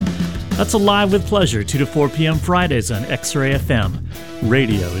That's Alive with Pleasure, 2 to 4 p.m. Fridays on X-Ray FM.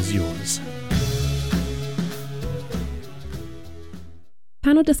 Radio is yours.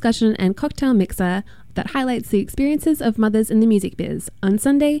 Panel discussion and cocktail mixer that highlights the experiences of mothers in the music biz on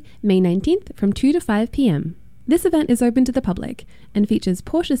Sunday, May 19th from 2 to 5 p.m. This event is open to the public and features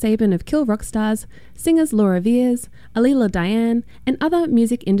Portia Sabin of Kill Rock Stars, singers Laura Veers, Alila Diane, and other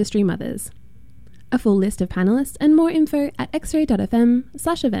music industry mothers. A full list of panelists and more info at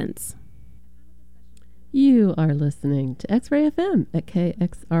xray.fm/events. You are listening to X-Ray FM at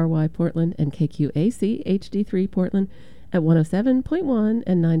KXRY Portland and KQAC HD3 Portland at 107.1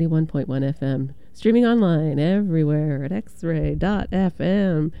 and 91.1 FM. Streaming online everywhere at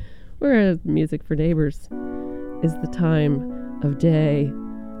xray.fm, where music for neighbors is the time of day.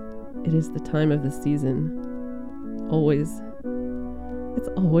 It is the time of the season. It's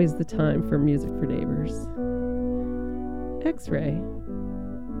always the time for music for neighbors. X-Ray.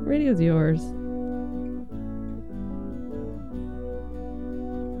 Radio's yours.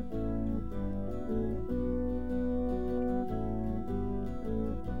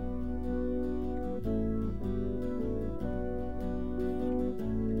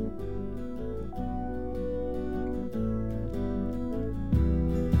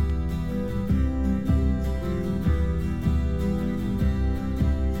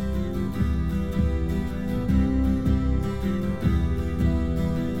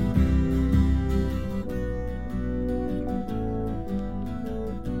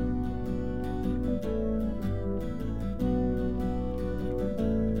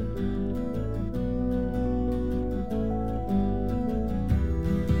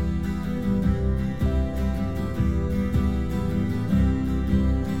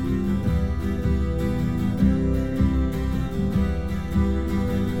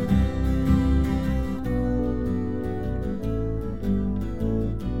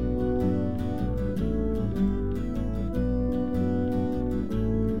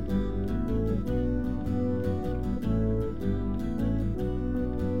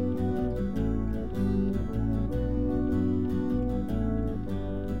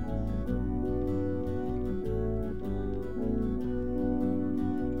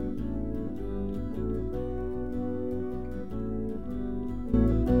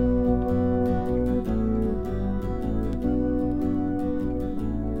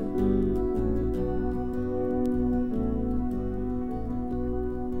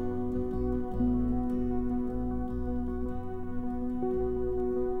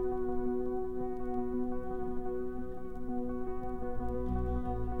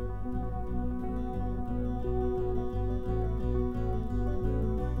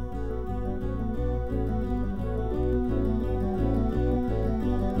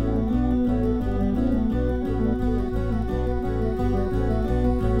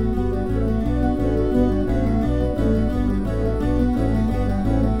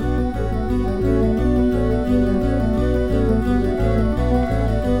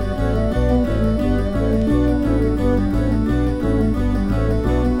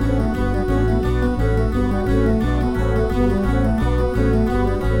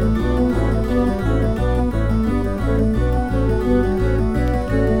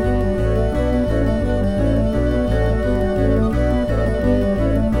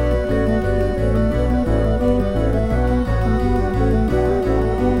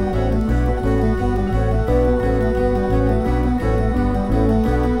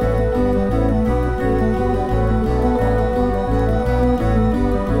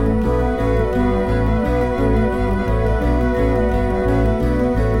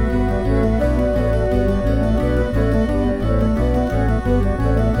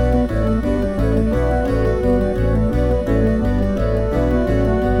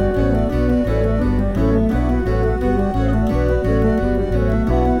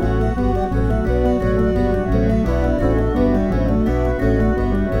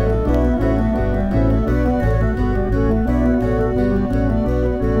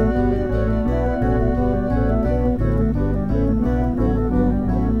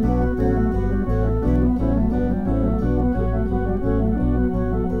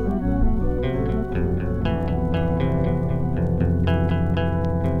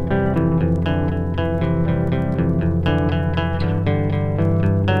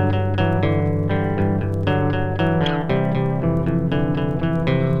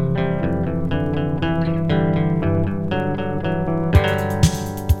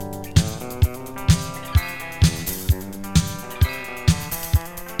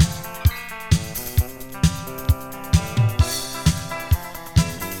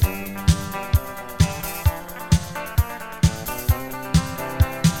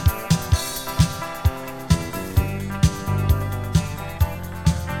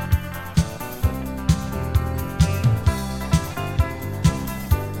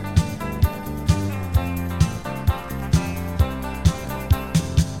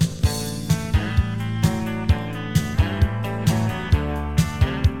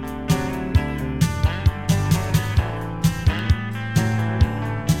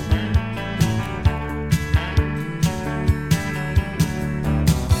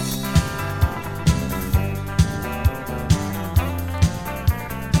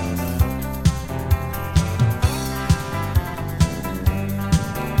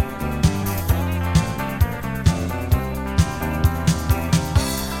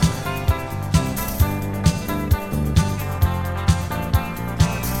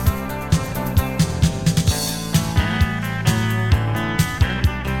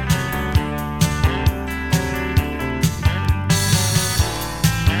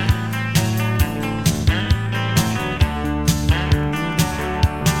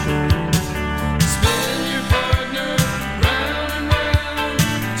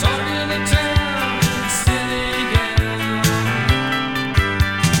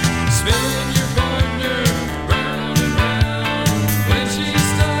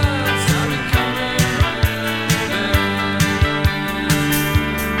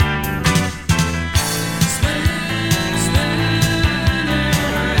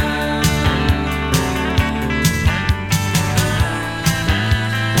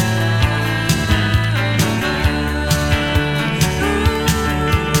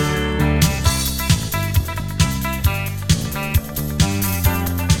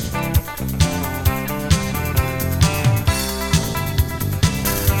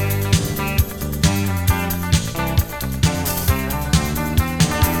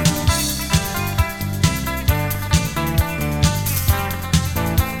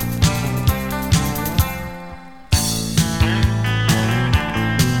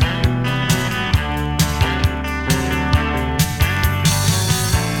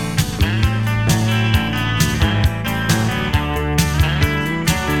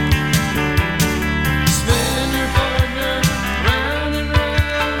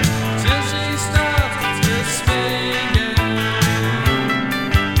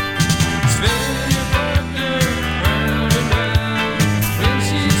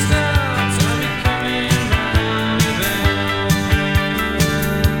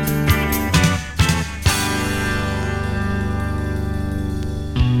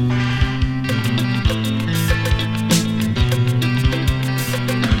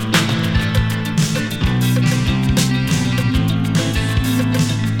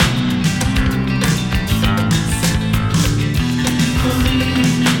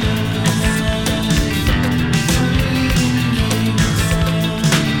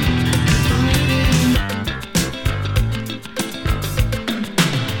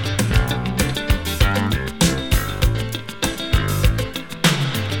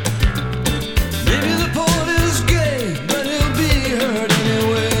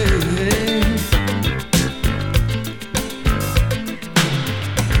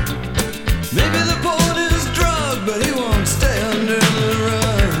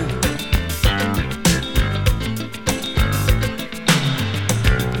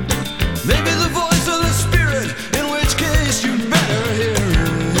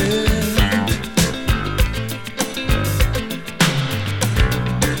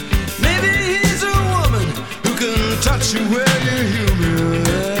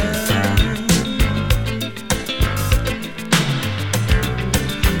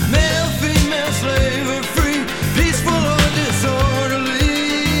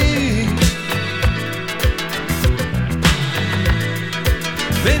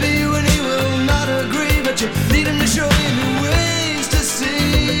 Maybe when he will not agree, but you need him to show you new ways to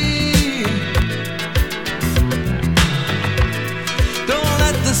see. Don't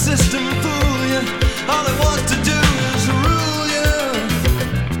let the system fool you. All it wants to do is rule you.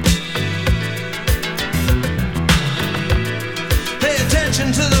 Pay attention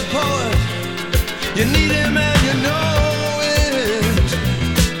to the poet. You need him and you know it.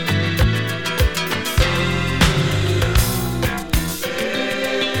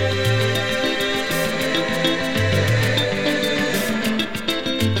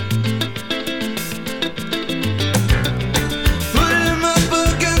 Put him up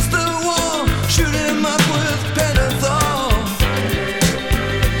against the wall. Shoot him up with pentothal.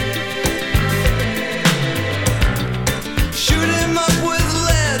 Shoot him up with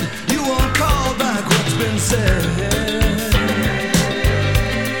lead. You won't call back what's been said.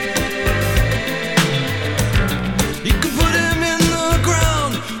 You can put him in the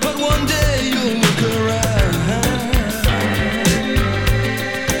ground, but one day you'll look around.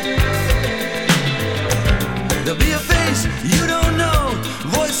 There'll be a face you don't know,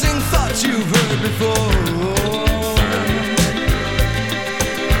 voicing thoughts you've heard before.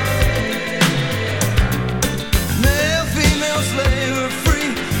 Male, female, slave or free,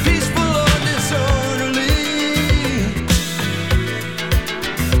 peaceful or disorderly.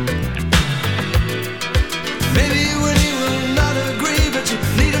 Maybe when he will not agree, but you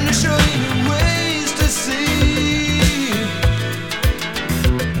need him to show you new ways to see.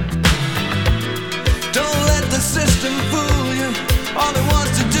 Don't let the system fool you. All it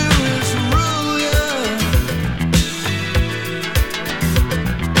wants to do is rule you.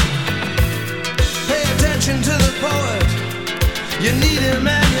 Pay attention to the poet. You need him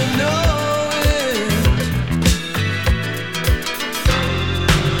and you know it.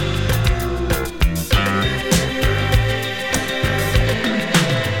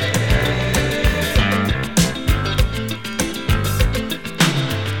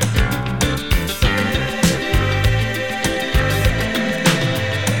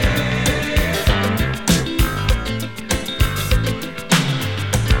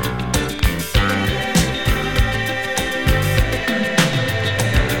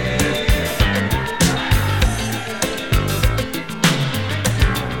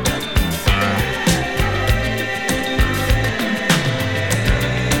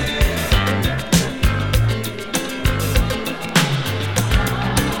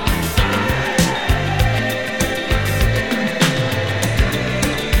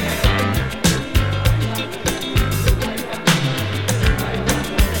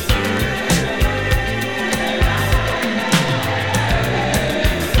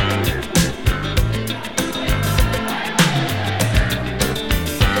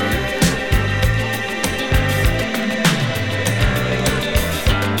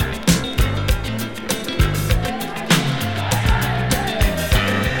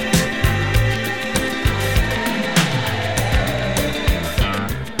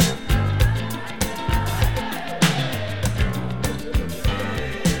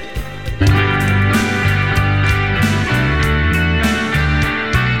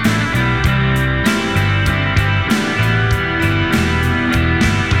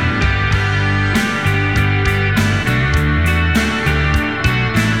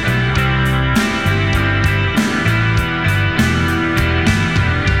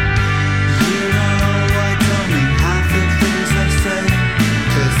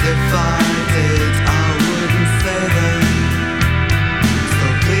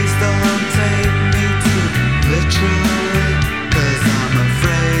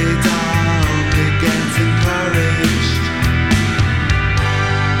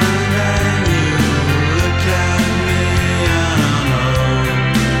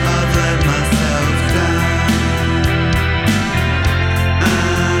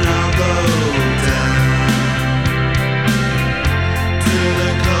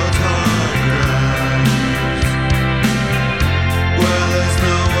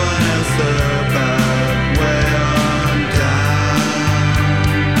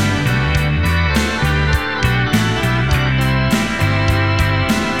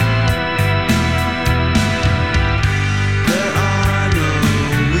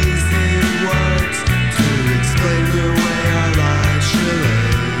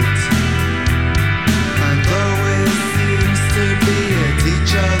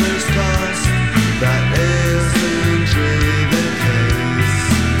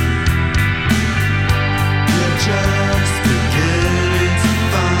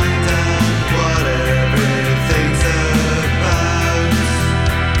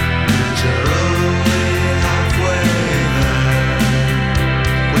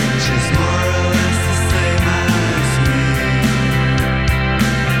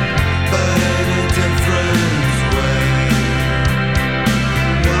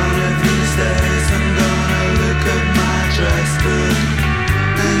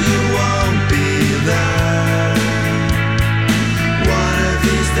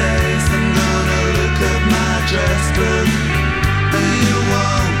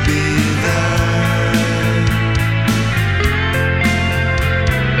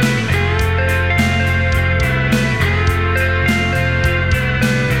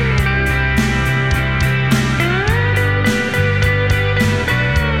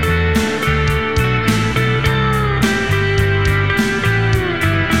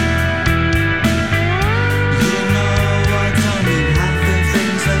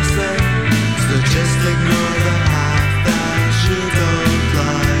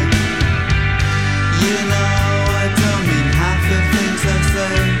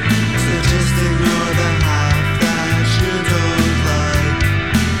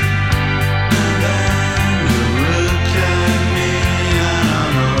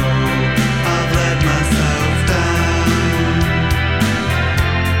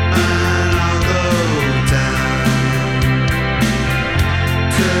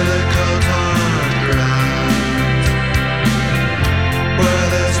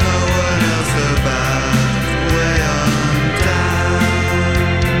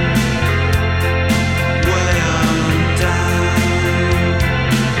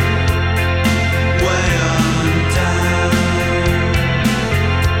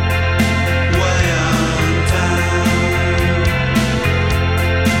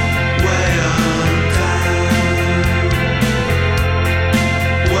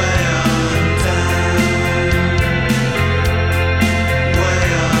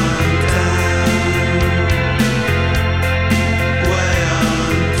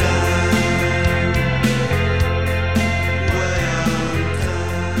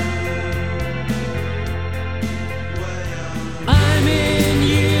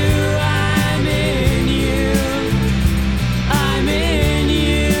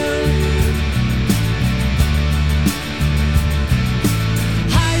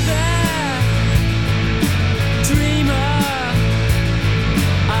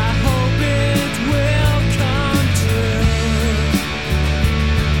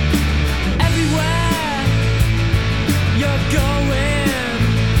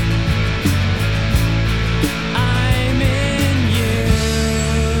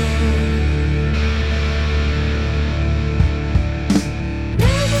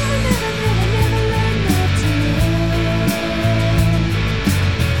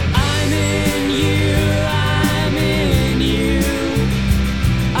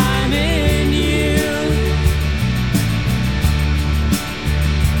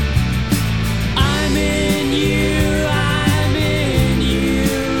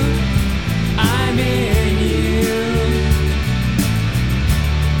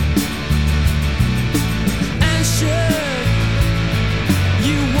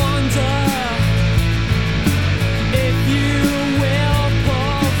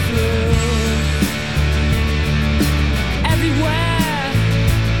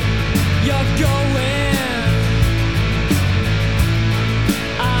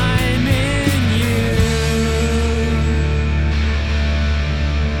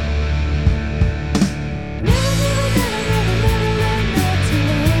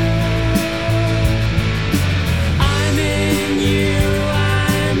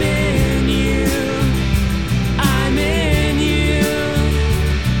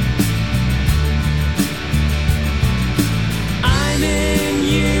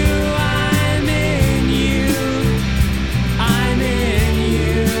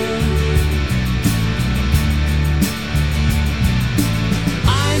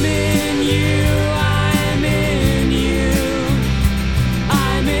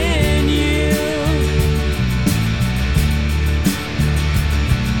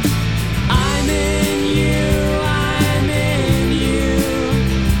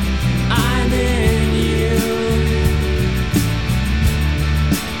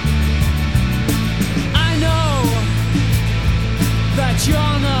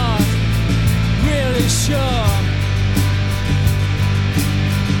 you're not really sure.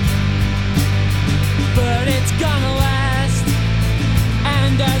 But it's gonna last,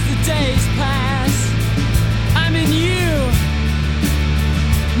 and as the days pass, I'm in you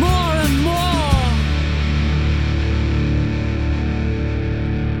more and more.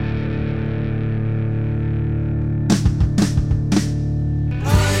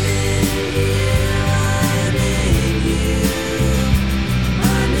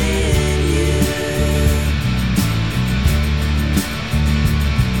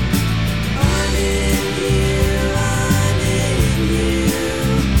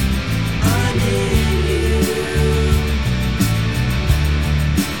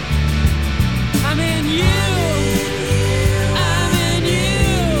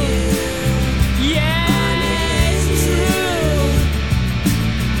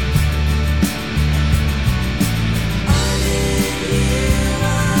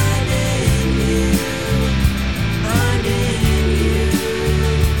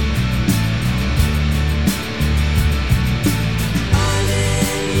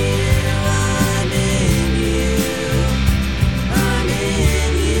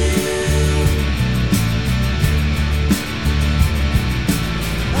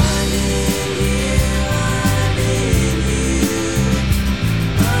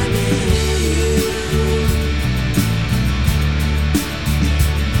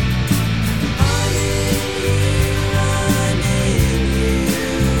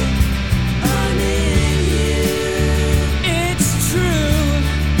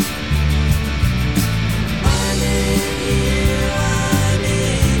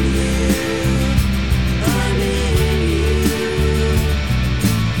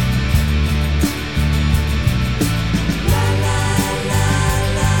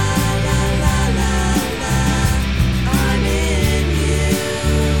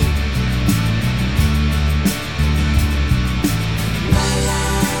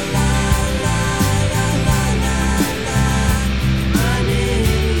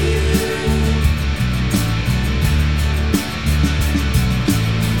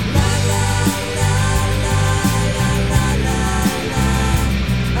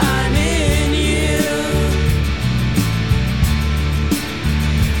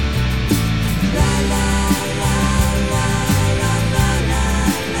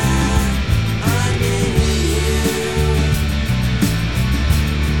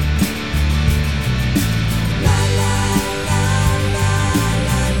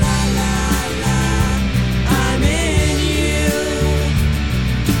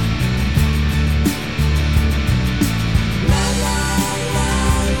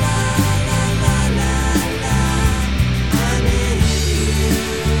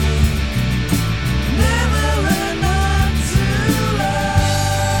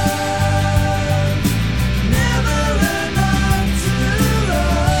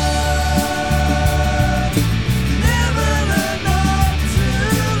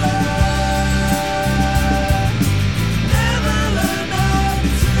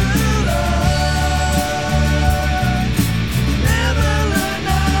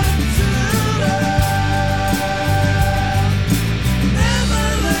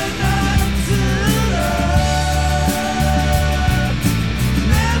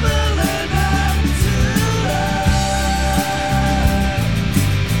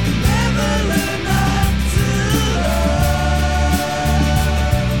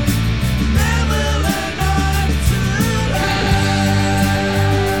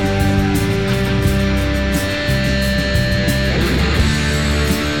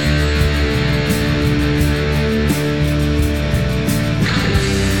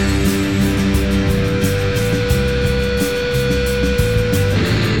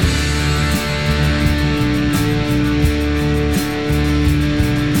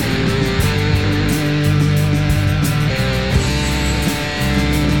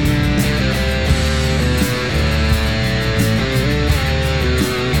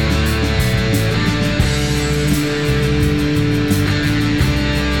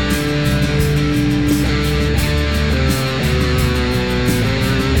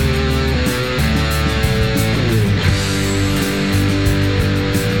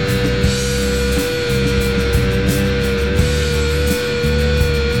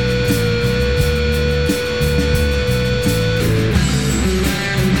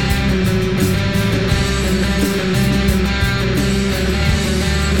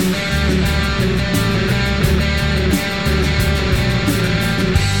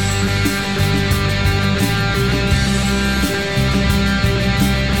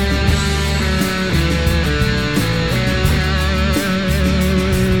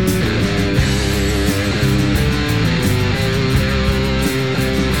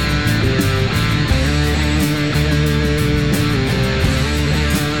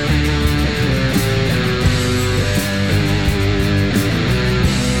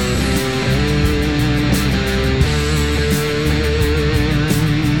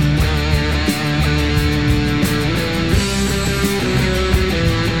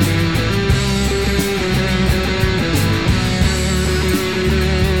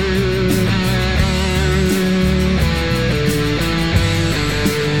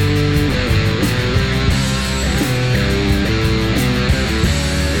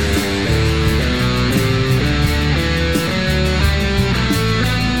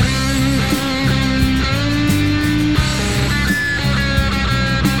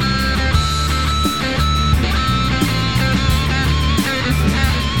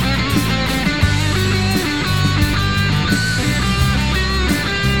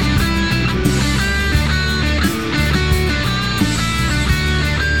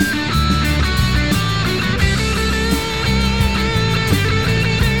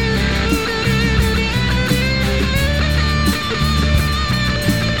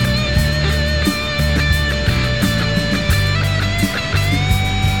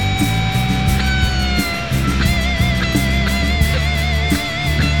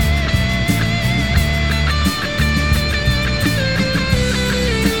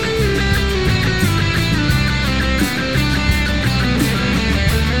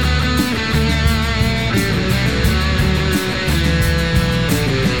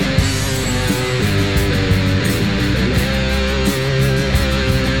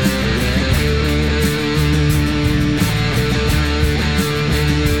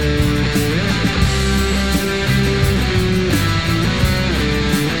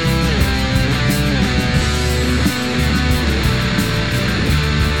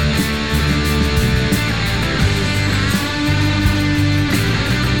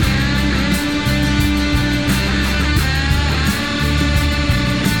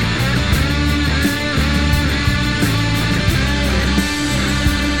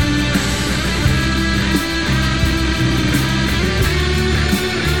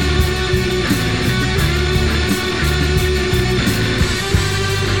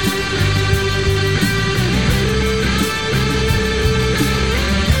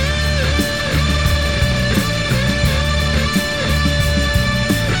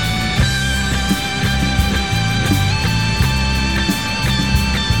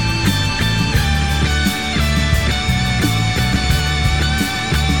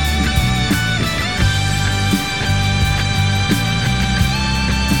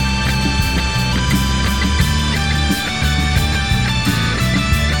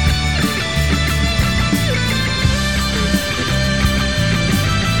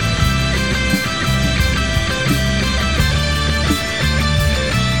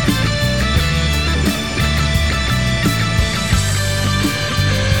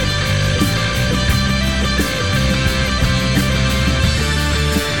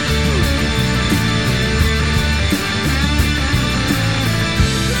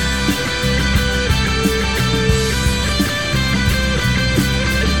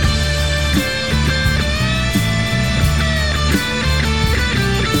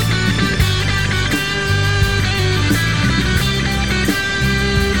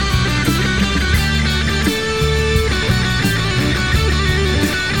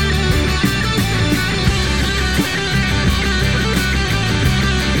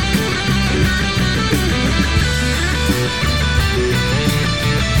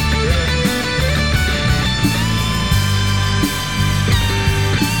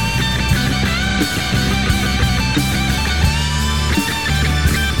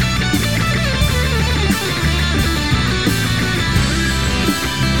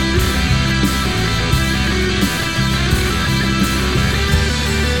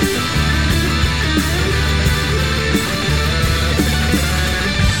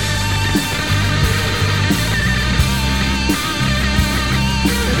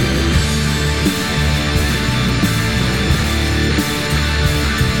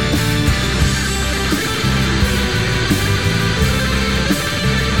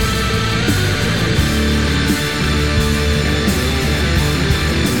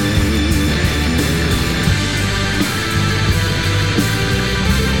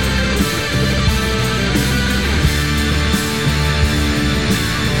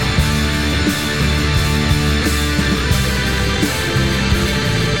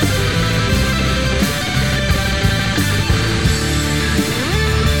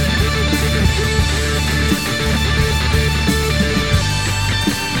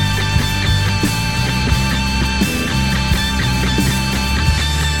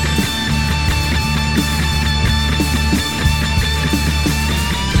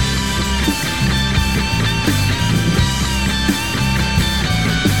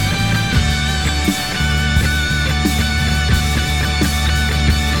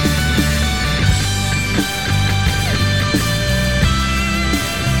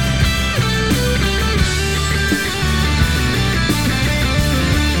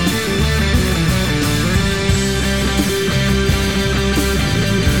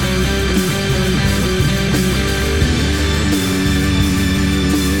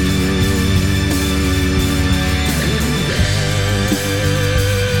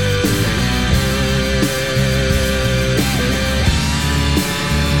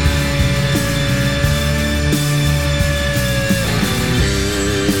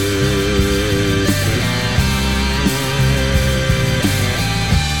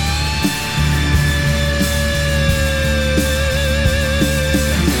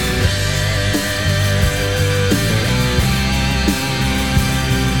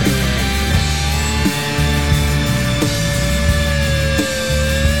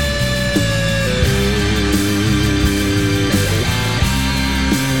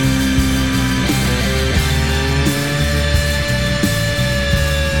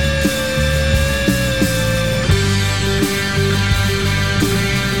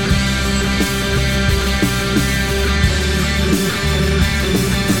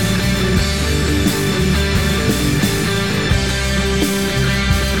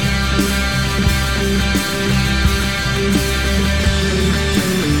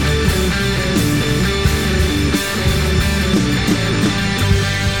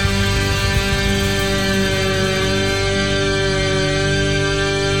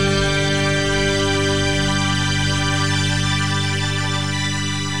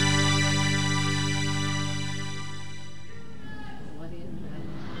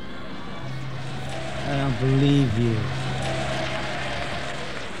 believe you.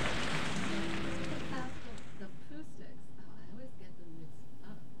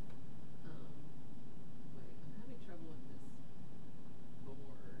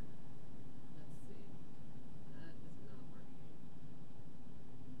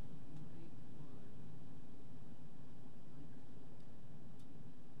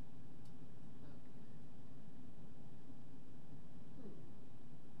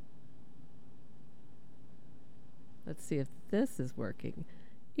 Let's see if this is working.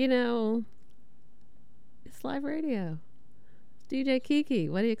 You know, it's live radio. DJ Kiki,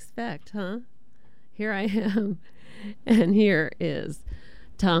 what do you expect, huh? Here I am. And here is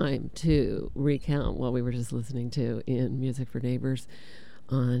time to recount what we were just listening to in Music for Neighbors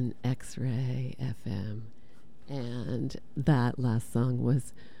on X-Ray FM. And that last song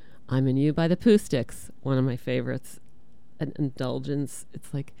was I'm in You by the Pooh Sticks, one of my favorites. An indulgence.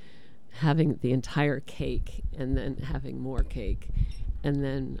 It's like having the entire cake and then having more cake and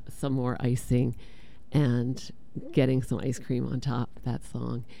then some more icing and getting some ice cream on top. That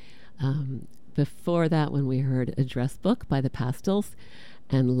song. Before that, when we heard Address Book by the Pastels,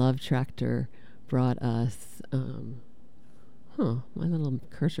 and Love Tractor brought us my little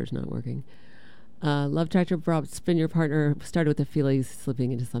cursor's not working. Love Tractor brought Spin Your Partner, started with the Feelies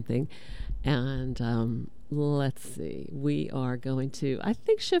slipping into something. And let's see, we are going to, I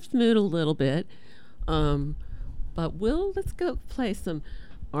think, shift mood a little bit. But let's go play some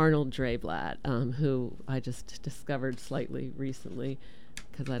Arnold Dreyblatt, who I just discovered slightly recently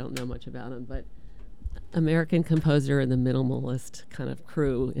because I don't know much about him, but American composer in the minimalist kind of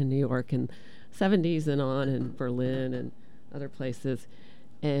crew in New York in 70s and on, in Berlin and other places.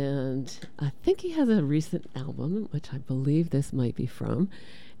 And I think he has a recent album, which I believe this might be from,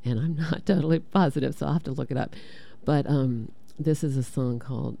 and I'm not totally positive, so I'll have to look it up. But this is a song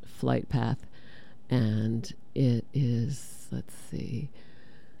called Flight Path, and it is, let's see,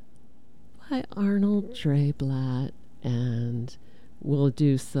 by Arnold Dreyblatt, and we'll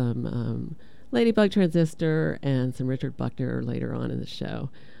do some Ladybug Transistor and some Richard Buckner later on in the show,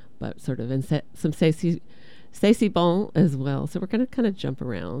 but sort of some Stacey Bon as well. So we're going to kind of jump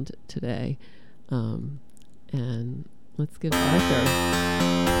around today. And let's give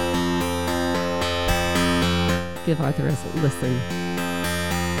Arthur a listen. Flight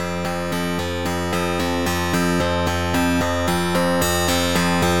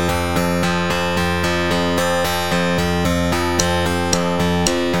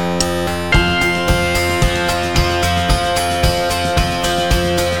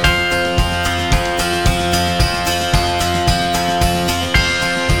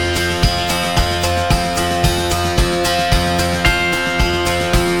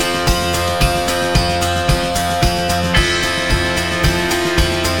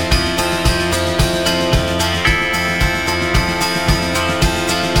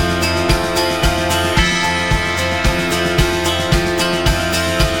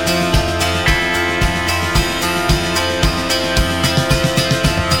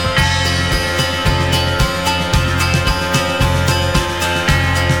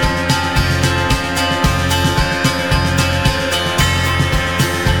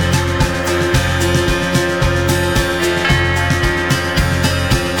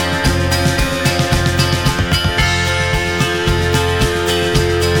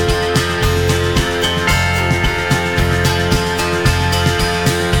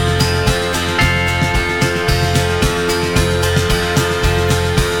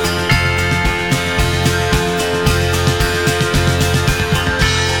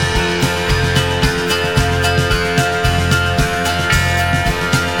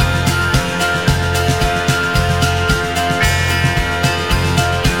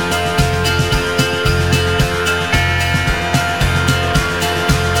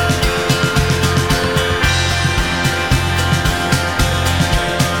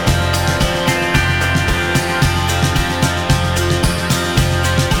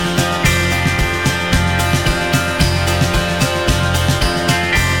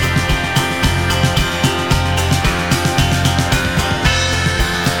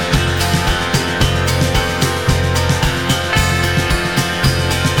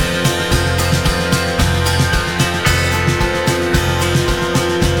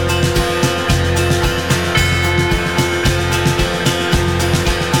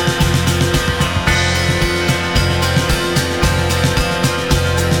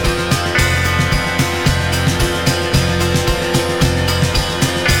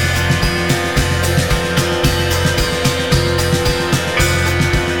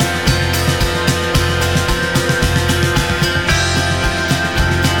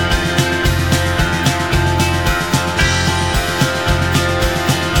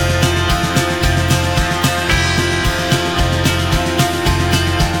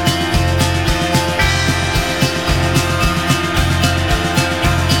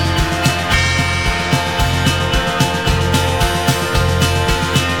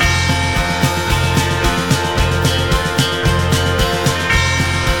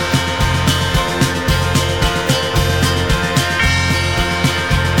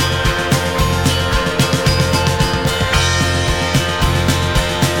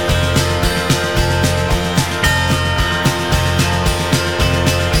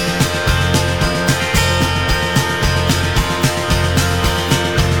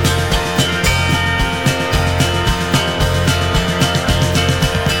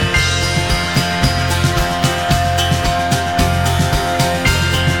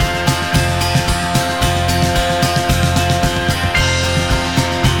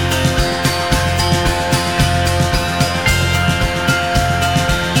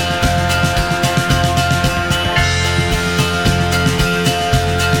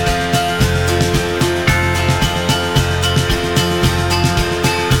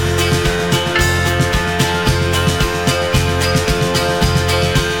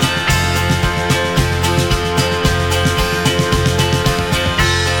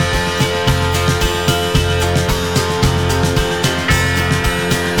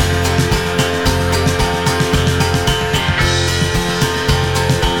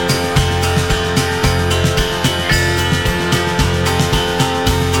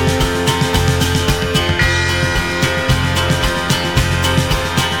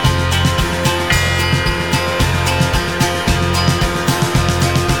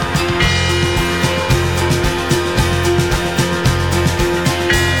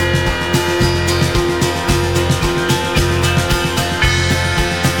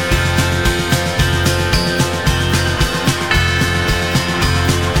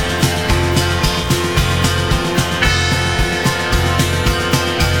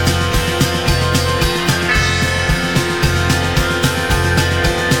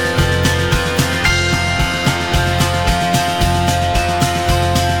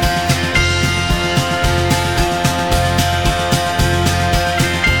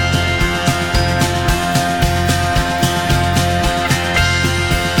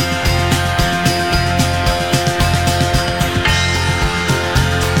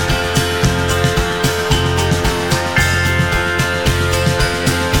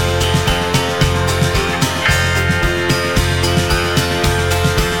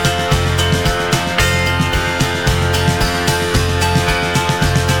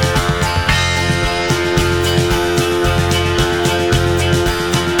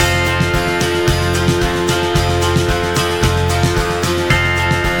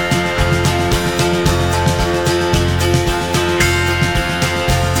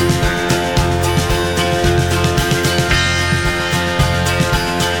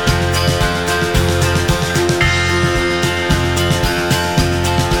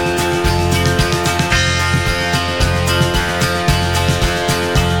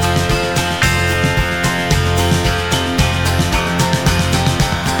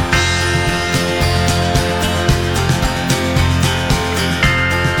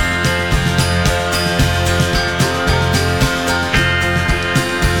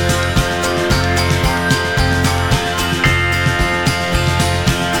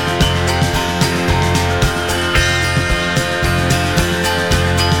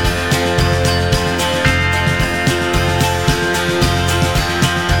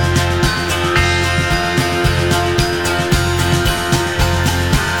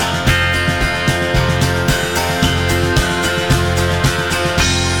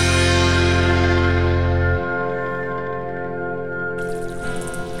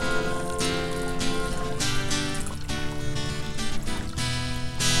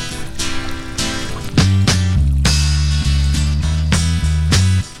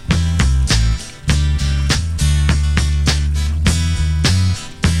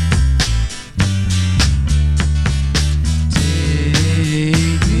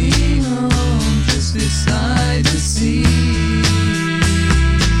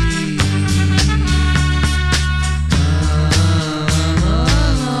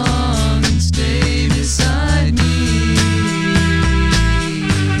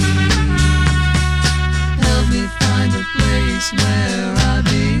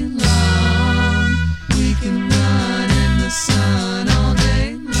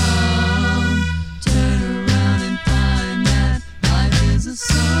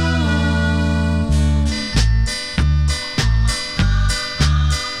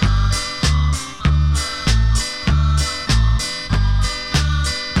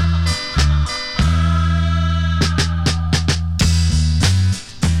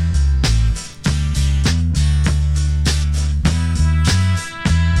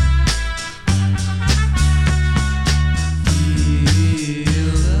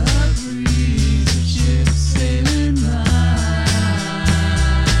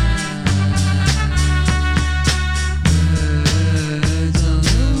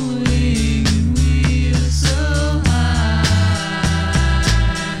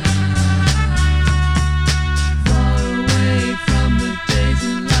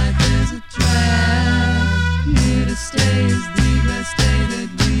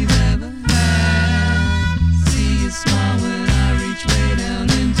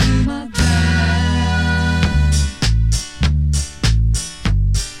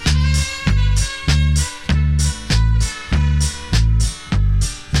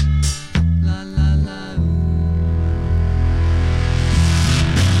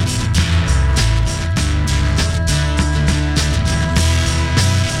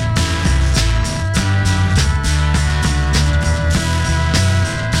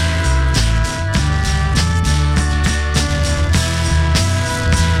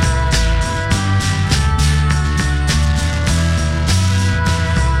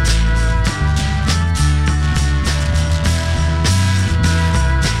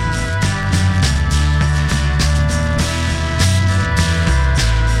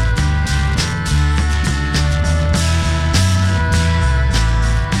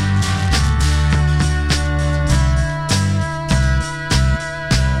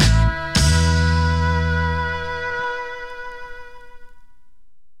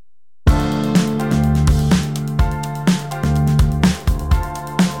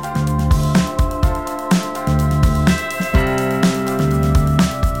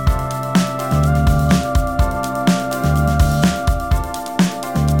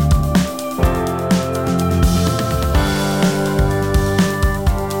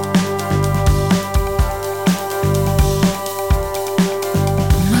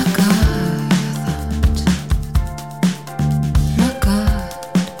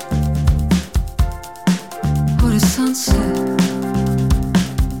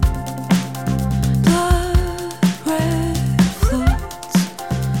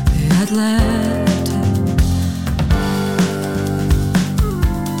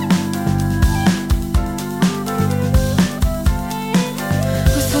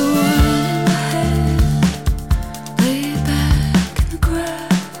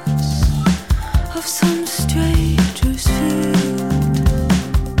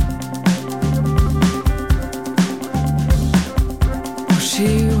she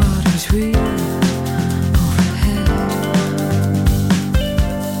waters we overhead,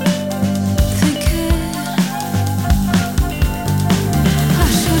 thinking I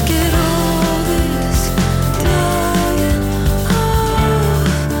should get all this dying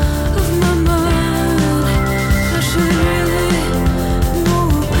off of my mind. I should really know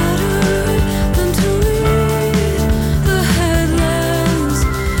better than to read the headlines.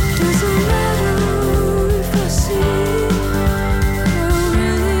 Doesn't matter if I see.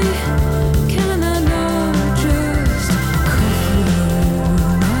 Can I not just cover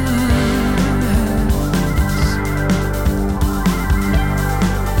my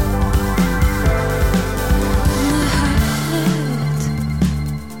eyes? And the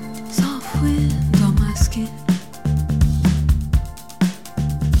soft wind on my skin,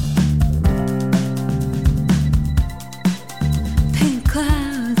 pink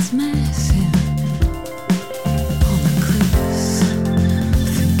clouds massing on the cliffs,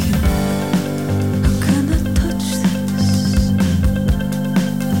 thinking how can I touch this?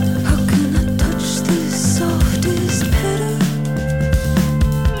 How can I touch this softest petal,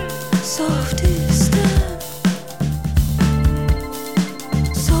 softest stem,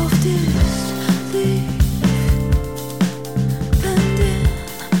 softest leaf, bending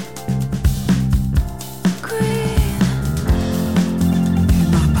green in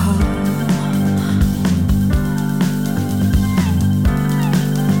my palm,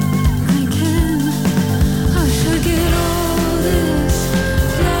 thinking I should get all this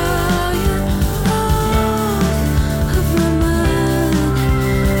flying off of my mind.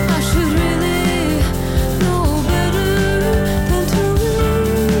 I should really know better than to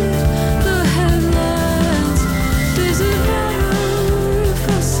read the headlines. Does it matter if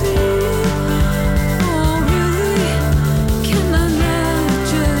I see? Oh, really? Can I not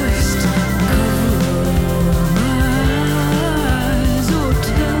just cover my eyes? Oh,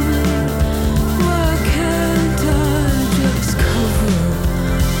 tell me, why can't I just cover my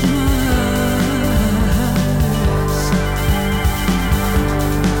eyes?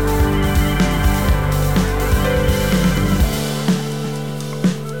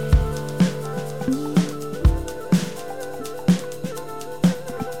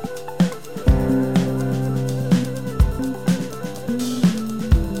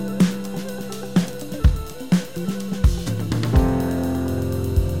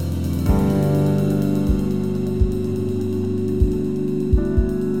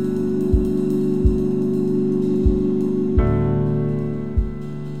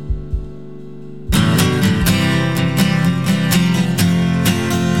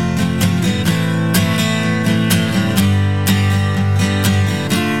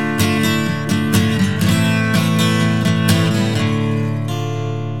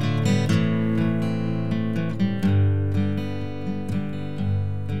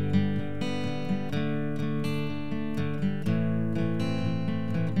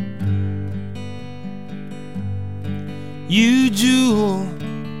 You jewel,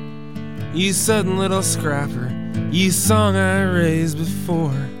 you sudden little scrapper, you song I raised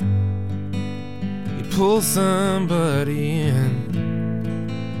before. You pull somebody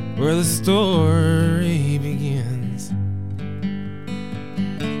in where the story begins.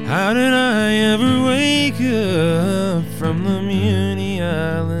 How did I ever wake up from the Muni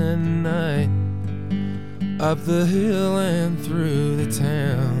Island night, up the hill and through the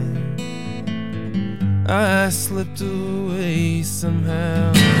town? I slipped away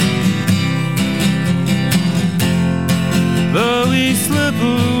somehow. Though we slip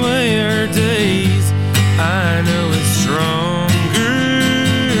away our days, I know it's stronger.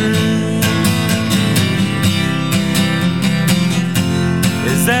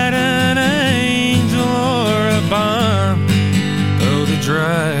 Is that an angel or a bomb? Oh, that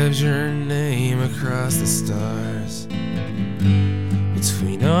drives your name across the stars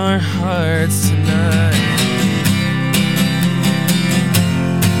between our hearts tonight.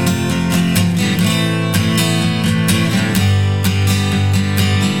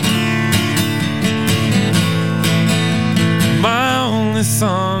 My only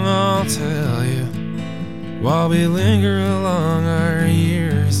song I'll tell you while we linger along our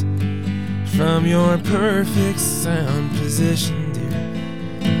years, from your perfect sound position,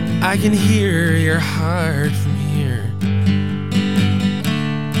 dear, I can hear your heart from here.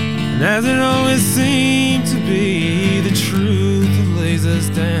 And as it always seemed to be, the truth that lays us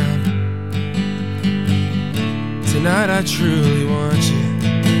down, tonight I truly want you,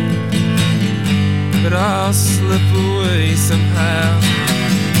 but I'll slip away somehow.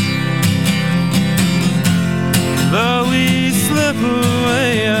 Though we slip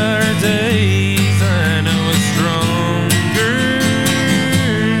away our days, I know it's stronger.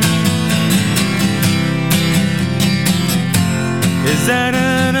 Is that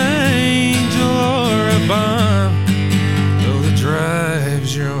an angel or a bomb? Oh, that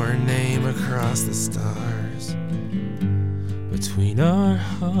drives your name across the stars between our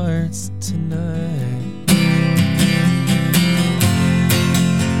hearts tonight.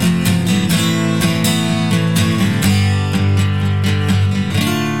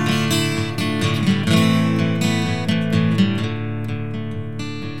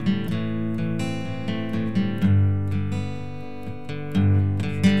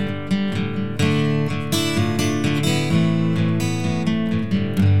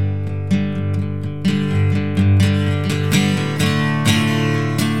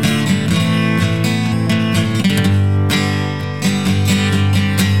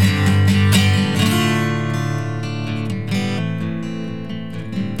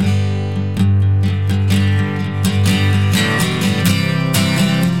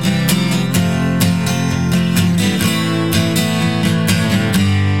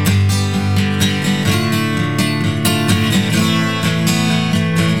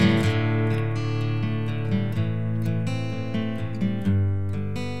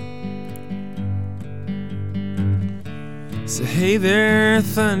 So hey there,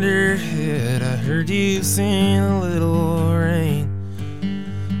 thunderhead, I heard you sing a little rain.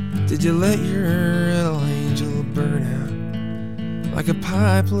 Did you let your little angel burn out like a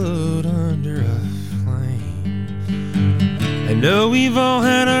pipe load under a flame? I know we've all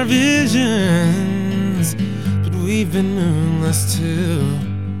had our visions, but we've been moonless too.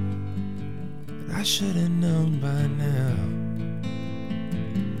 But I should have known by now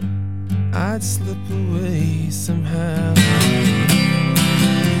I'd slip away somehow.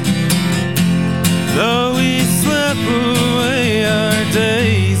 Though we slip away our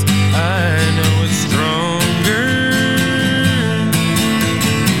days, I know it's stronger.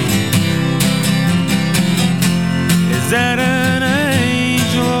 Is that an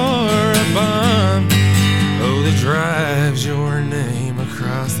angel or a bomb? Oh, that drives your name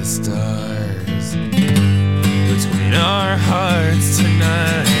across the stars between our hearts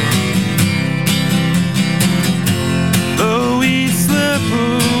tonight. Though we slip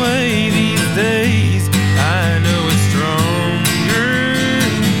away these days, I know it's stronger.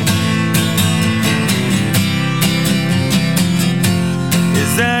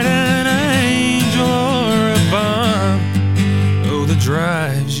 Is that an angel or a bomb? Oh, that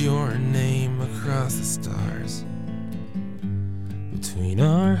drives your name across the stars between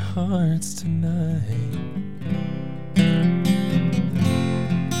our hearts tonight.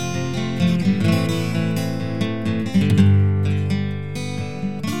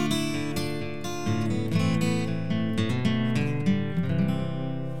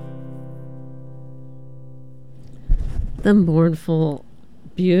 The mournful,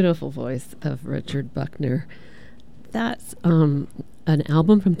 beautiful voice of Richard Buckner. That's an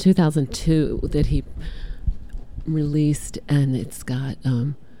album from 2002 that he released, and it's got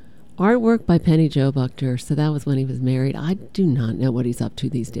artwork by Penny Joe Buckner. So that was when he was married. I do not know what he's up to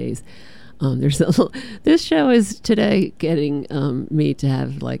these days. This show is today getting me to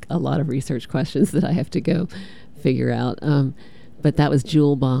have like a lot of research questions that I have to go figure out. But that was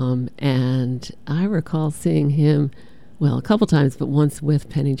Jewel Bomb, and I recall seeing him, well, a couple times, but once with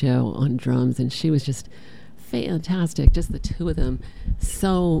Penny Joe on drums, and she was just fantastic, just the two of them,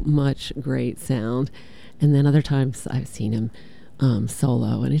 so much great sound. And then other times I've seen him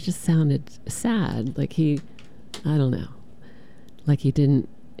solo, and it just sounded sad, like I don't know, like he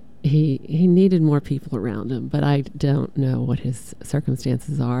needed more people around him, but I don't know what his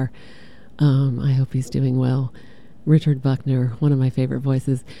circumstances are. I hope he's doing well. Richard Buckner, one of my favorite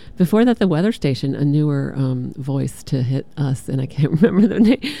voices. Before that, the Weather Station, a newer voice to hit us, and I can't remember the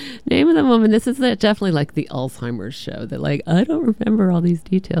name of the woman. This is definitely like the Alzheimer's show, that like, I don't remember all these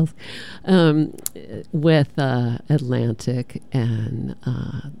details, with Atlantic and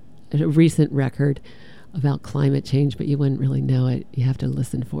a recent record about climate change, but you wouldn't really know it. You have to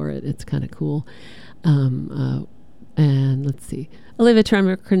listen for it. It's kind of cool. And let's see, Olivia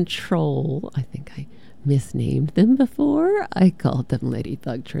Tremor, Control. I think I misnamed them before. I called them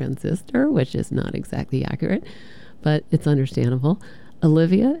Ladybug Transistor, which is not exactly accurate, but it's understandable.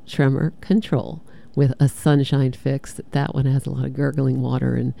 Olivia Tremor, Control, with a Sunshine Fix. That one has a lot of gurgling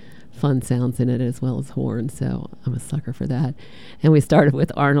water and fun sounds in it, as well as horns, so I'm a sucker for that. And we started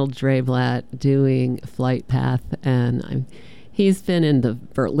with Arnold Dreyblatt doing Flight Path, and he's been in the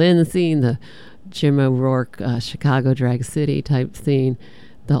Berlin scene, the Jim O'Rourke, Chicago Drag City type scene,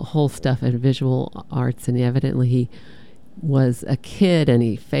 the whole stuff in visual arts, and evidently he was a kid and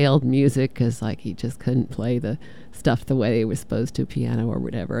he failed music because like he just couldn't play the stuff the way he was supposed to, piano or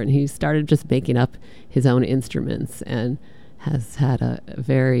whatever, and he started just making up his own instruments and has had a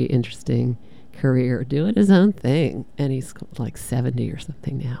very interesting career doing his own thing. And he's like 70 or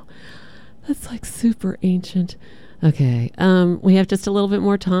something now. That's like super ancient. Okay, we have just a little bit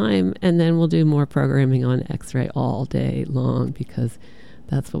more time, and then we'll do more programming on X-Ray all day long, because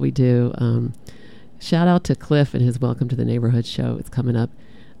that's what we do. Shout out to Cliff and his Welcome to the Neighborhood show. It's coming up,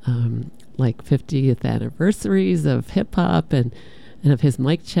 like 50th anniversaries of hip-hop and of his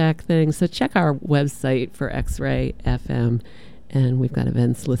mic check thing. So check our website for X-Ray FM, and we've got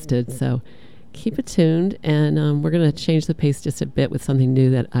events listed. So keep it tuned, and we're going to change the pace just a bit with something new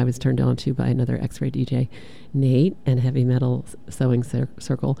that I was turned on to by another X-Ray DJ, Nate, and Heavy Metal Sewing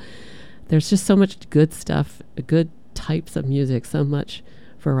Circle. There's just so much good stuff, good types of music, so much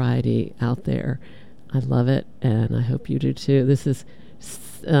variety out there. I love it, and I hope you do too. This is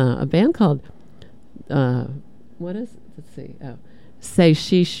a band called, Say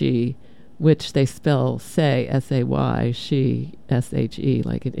She, which they spell Say, S-A-Y, She, S-H-E,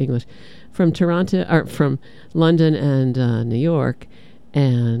 like in English, from Toronto, or from London and New York.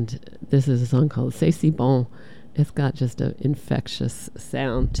 And this is a song called C'est Si Bon. It's got just an infectious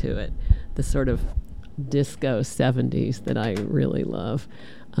sound to it, the sort of disco 70s that I really love.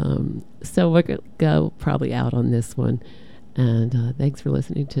 So we're going to go probably out on this one. And thanks for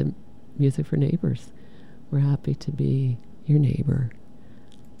listening to Music for Neighbors. We're happy to be your neighbor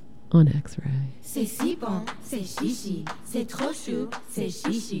on X-Ray. C'est si bon, c'est chichi, c'est trop chou, c'est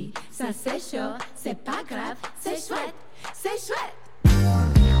chichi, ça c'est chaud, c'est pas grave, c'est chouette, c'est chouette.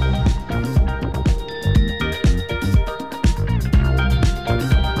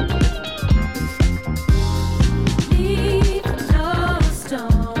 Leave no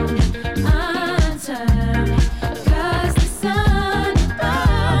stone unturned, 'cause the sun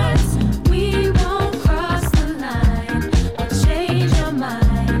burns. We won't cross the line or change your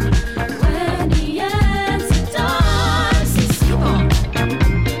mind when the answer dawns. C'est si bon,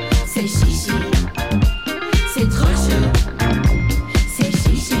 c'est chichi, c'est trop chaud, c'est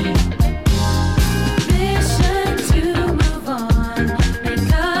chichi. Mission to move on,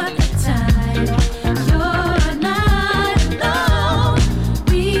 make up the time. You're not alone.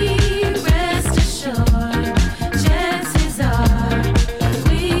 We rest assured, chances are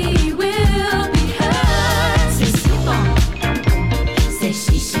we will be heard. C'est si bon, c'est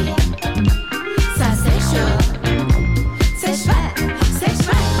chichi,